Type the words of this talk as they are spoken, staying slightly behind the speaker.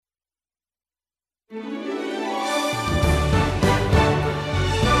Welcome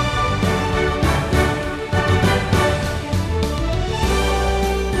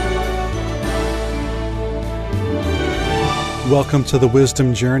to the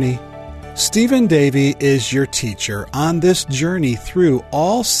Wisdom Journey. Stephen Davey is your teacher on this journey through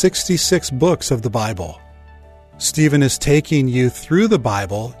all 66 books of the Bible. Stephen is taking you through the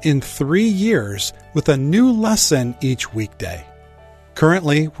Bible in 3 years with a new lesson each weekday.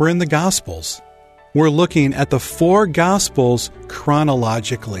 Currently, we're in the Gospels. We're looking at the 4 Gospels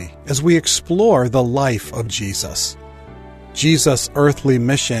chronologically as we explore the life of Jesus. Jesus' earthly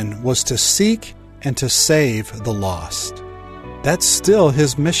mission was to seek and to save the lost. That's still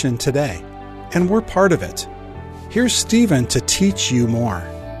his mission today, and we're part of it. Here's Stephen to teach you more.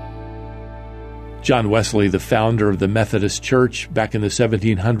 John Wesley, the founder of the Methodist Church back in the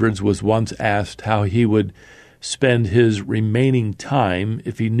 1700s, was once asked how he would spend his remaining time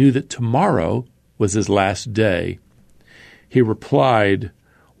if he knew that tomorrow was his last day. He replied,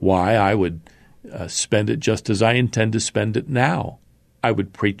 "Why, I would spend it just as I intend to spend it now. I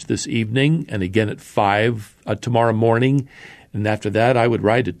would preach this evening and again at 5 tomorrow morning. And after that, I would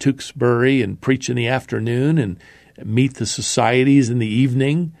ride to Tewksbury and preach in the afternoon and meet the societies in the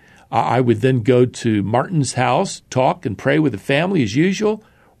evening. I would then go to Martin's house, talk and pray with the family as usual,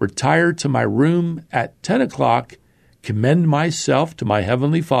 retire to my room at 10 o'clock, commend myself to my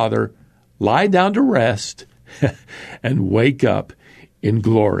Heavenly Father, lie down to rest, and wake up in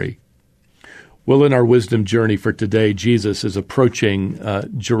glory." Well, in our wisdom journey for today, Jesus is approaching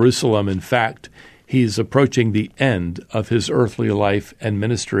Jerusalem. In fact, he's approaching the end of his earthly life and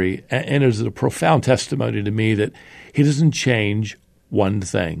ministry, and it is a profound testimony to me that he doesn't change one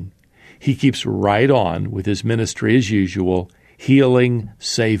thing. He keeps right on with his ministry as usual, healing,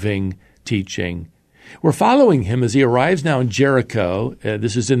 saving, teaching. We're following him as he arrives now in Jericho.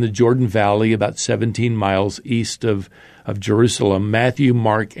 This is in the Jordan Valley, about 17 miles east of Jerusalem. Matthew,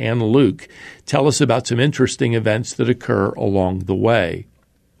 Mark, and Luke tell us about some interesting events that occur along the way.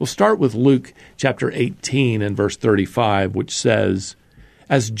 We'll start with Luke chapter 18 and verse 35, which says,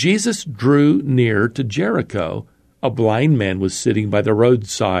 "As Jesus drew near to Jericho, a blind man was sitting by the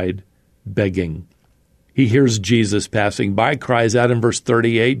roadside begging. He hears Jesus passing by, cries out in verse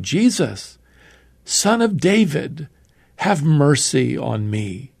 38, 'Jesus, Son of David, have mercy on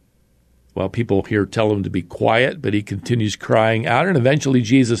me.' Well, people here tell him to be quiet, but he continues crying out, and eventually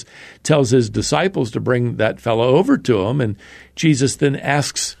Jesus tells his disciples to bring that fellow over to him, and Jesus then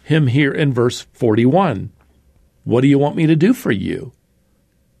asks him here in verse 41, 'What do you want me to do for you?'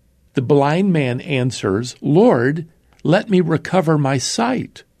 The blind man answers, 'Lord, let me recover my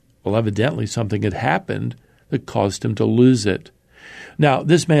sight.' Well, evidently something had happened that caused him to lose it. Now,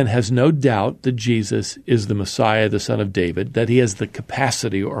 this man has no doubt that Jesus is the Messiah, the Son of David, that he has the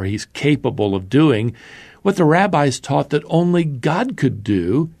capacity or he's capable of doing what the rabbis taught that only God could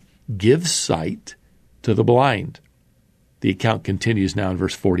do, give sight to the blind. The account continues now in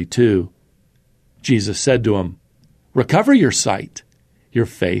verse 42. Jesus said to him, 'Recover your sight. Your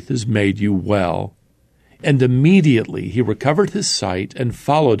faith has made you well.' And immediately he recovered his sight and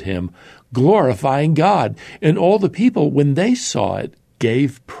followed him, glorifying God. And all the people, when they saw it,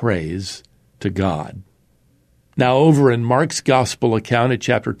 gave praise to God." Now, over in Mark's Gospel account at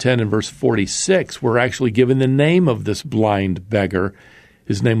chapter 10 and verse 46, we're actually given the name of this blind beggar.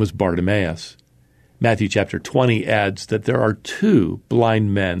 His name was Bartimaeus. Matthew chapter 20 adds that there are 2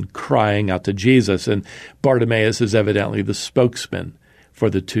 blind men crying out to Jesus, and Bartimaeus is evidently the spokesman for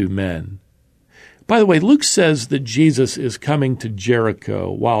the 2 men. By the way, Luke says that Jesus is coming to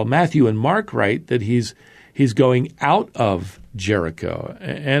Jericho, while Matthew and Mark write that he's going out of Jericho.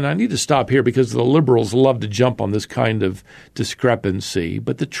 And I need to stop here because the liberals love to jump on this kind of discrepancy.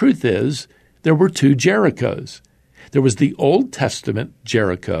 But the truth is, there were 2 Jerichos. There was the Old Testament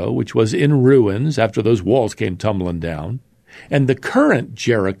Jericho, which was in ruins after those walls came tumbling down, and the current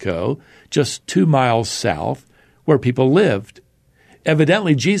Jericho, just 2 miles south, where people lived.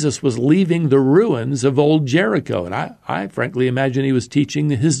 Evidently, Jesus was leaving the ruins of old Jericho, and I frankly imagine he was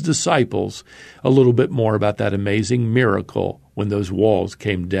teaching his disciples a little bit more about that amazing miracle when those walls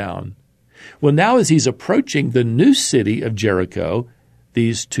came down. Well, now as he's approaching the new city of Jericho,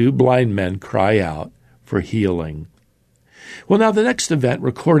 these 2 blind men cry out for healing. Well, now the next event,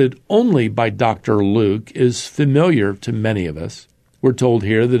 recorded only by Dr. Luke, is familiar to many of us. We're told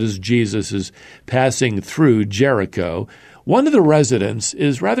here that as Jesus is passing through Jericho, one of the residents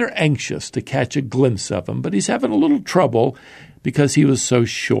is rather anxious to catch a glimpse of him, but he's having a little trouble because he was so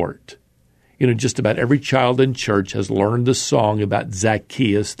short. You know, just about every child in church has learned the song about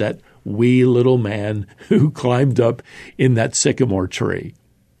Zacchaeus, that wee little man who climbed up in that sycamore tree.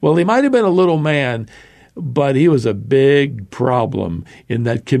 Well, he might have been a little man, but he was a big problem in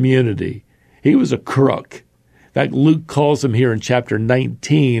that community. He was a crook. In fact, Luke calls him here in chapter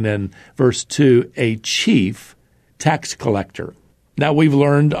 19 and verse 2 a chief tax collector. Now, we've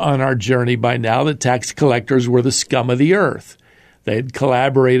learned on our journey by now that tax collectors were the scum of the earth. They had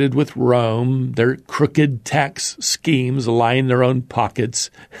collaborated with Rome. Their crooked tax schemes lined their own pockets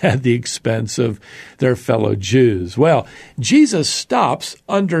at the expense of their fellow Jews. Well, Jesus stops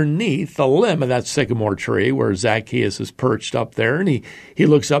underneath the limb of that sycamore tree where Zacchaeus is perched up there, and he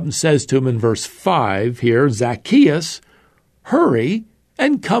looks up and says to him in verse 5 here, Zacchaeus, hurry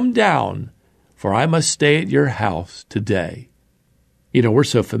and come down, for I must stay at your house today. You know, we're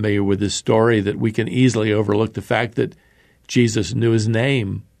so familiar with this story that we can easily overlook the fact that Jesus knew his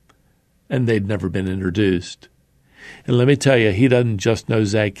name, and they'd never been introduced. And let me tell you, he doesn't just know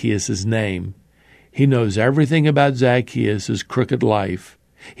Zacchaeus' name. He knows everything about Zacchaeus' crooked life.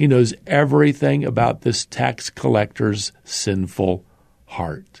 He knows everything about this tax collector's sinful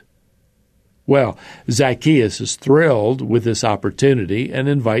heart. Well, Zacchaeus is thrilled with this opportunity and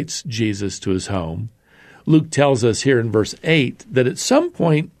invites Jesus to his home. Luke tells us here in verse 8 that at some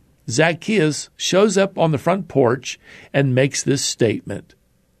point, Zacchaeus shows up on the front porch and makes this statement,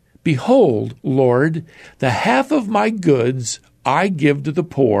 Behold, Lord, the half of my goods I give to the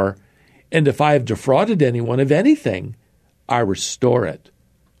poor, and if I have defrauded anyone of anything, I restore it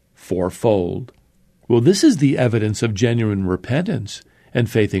fourfold. Well, this is the evidence of genuine repentance and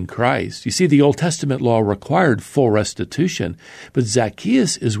faith in Christ. You see, the Old Testament law required full restitution, but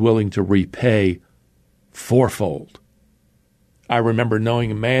Zacchaeus is willing to repay fourfold. I remember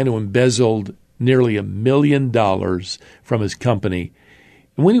knowing a man who embezzled nearly $1 million from his company.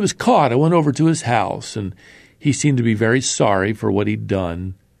 And when he was caught, I went over to his house, and he seemed to be very sorry for what he'd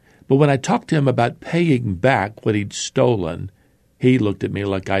done. But when I talked to him about paying back what he'd stolen, he looked at me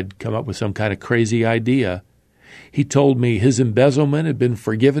like I'd come up with some kind of crazy idea. He told me his embezzlement had been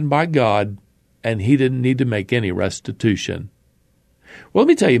forgiven by God, and he didn't need to make any restitution. Well, let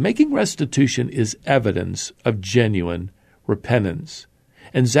me tell you, making restitution is evidence of genuine repentance.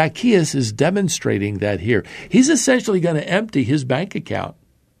 And Zacchaeus is demonstrating that here. He's essentially going to empty his bank account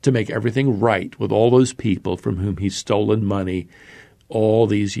to make everything right with all those people from whom he's stolen money all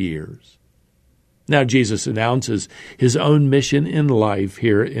these years. Now, Jesus announces his own mission in life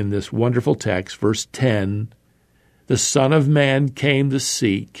here in this wonderful text, verse 10. The Son of Man came to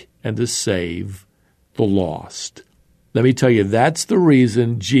seek and to save the lost. Let me tell you, that's the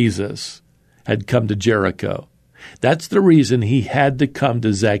reason Jesus had come to Jericho. That's the reason he had to come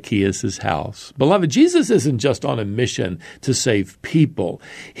to Zacchaeus' house. Beloved, Jesus isn't just on a mission to save people.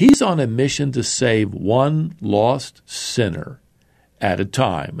 He's on a mission to save one lost sinner at a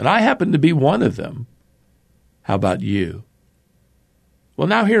time. And I happen to be one of them. How about you? Well,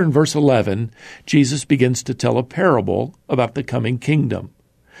 now here in verse 11, Jesus begins to tell a parable about the coming kingdom.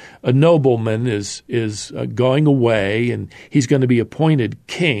 A nobleman is going away, and he's going to be appointed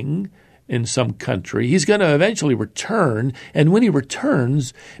king in some country. He's going to eventually return, and when he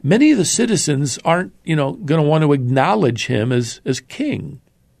returns, many of the citizens aren't, going to want to acknowledge him as king.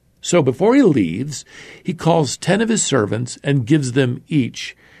 So before he leaves, he calls 10 of his servants and gives them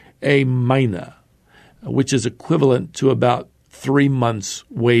each a mina, which is equivalent to about 3 months'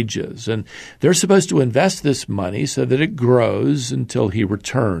 wages. And they're supposed to invest this money so that it grows until he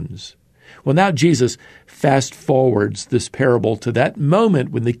returns. Well, now Jesus fast forwards this parable to that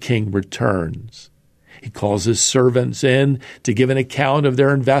moment when the king returns. He calls his servants in to give an account of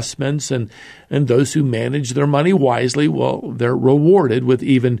their investments, and those who manage their money wisely, well, they're rewarded with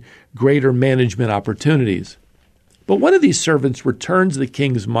even greater management opportunities. But one of these servants returns the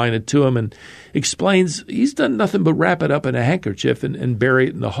king's mina to him and explains he's done nothing but wrap it up in a handkerchief and bury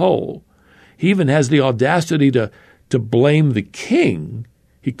it in the hole. He even has the audacity to blame the king.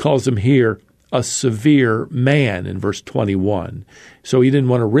 He calls him here a severe man in verse 21. So he didn't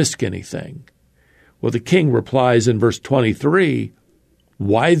want to risk anything. Well, the king replies in verse 23,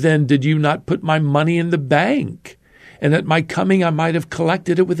 "Why then did you not put my money in the bank? And at my coming I might have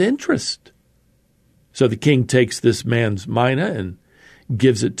collected it with interest." So the king takes this man's mina and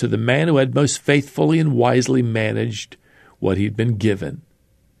gives it to the man who had most faithfully and wisely managed what he'd been given.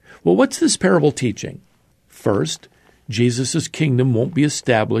 Well, what's this parable teaching? First, Jesus' kingdom won't be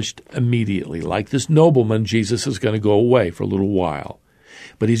established immediately. Like this nobleman, Jesus is going to go away for a little while,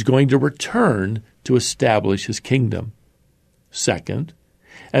 but he's going to return to establish his kingdom. Second,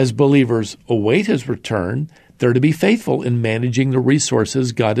 as believers await his return, they're to be faithful in managing the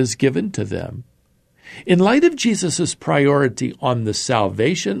resources God has given to them. In light of Jesus' priority on the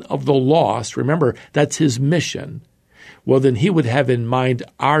salvation of the lost, remember, that's his mission. well, then he would have in mind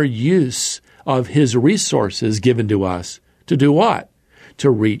our use of his resources given to us to do what? To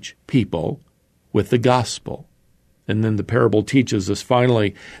reach people with the gospel. And then the parable teaches us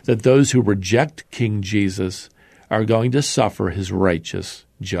finally that those who reject King Jesus are going to suffer his righteous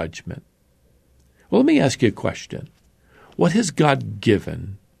judgment. Well, let me ask you a question. What has God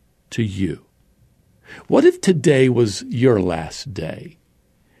given to you? What if today was your last day?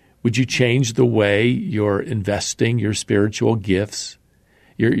 Would you change the way you're investing your spiritual gifts,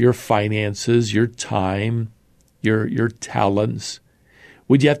 your finances, your time, your talents?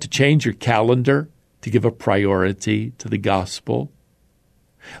 Would you have to change your calendar to give a priority to the gospel?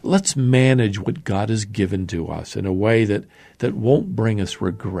 Let's manage what God has given to us in a way that won't bring us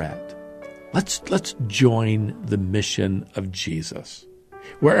regret. Let's join the mission of Jesus.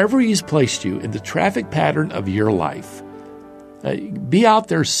 Wherever he's placed you in the traffic pattern of your life, be out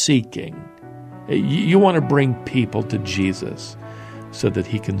there seeking. You want to bring people to Jesus so that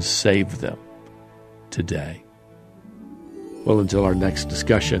he can save them today. Well, until our next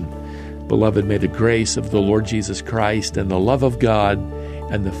discussion, beloved, may the grace of the Lord Jesus Christ and the love of God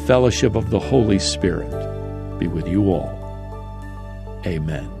and the fellowship of the Holy Spirit be with you all.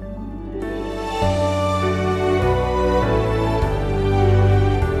 Amen.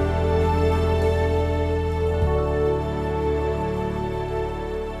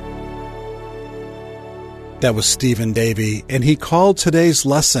 That was Stephen Davey, and he called today's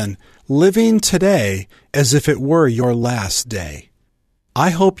lesson, Living Today as If It Were Your Last Day.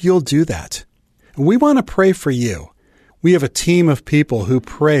 I hope you'll do that. We want to pray for you. We have a team of people who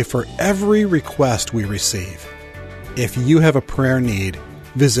pray for every request we receive. If you have a prayer need,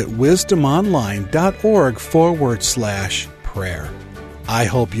 visit wisdomonline.org/prayer. I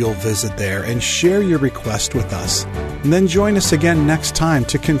hope you'll visit there and share your request with us. And then join us again next time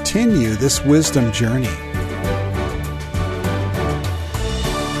to continue this wisdom journey.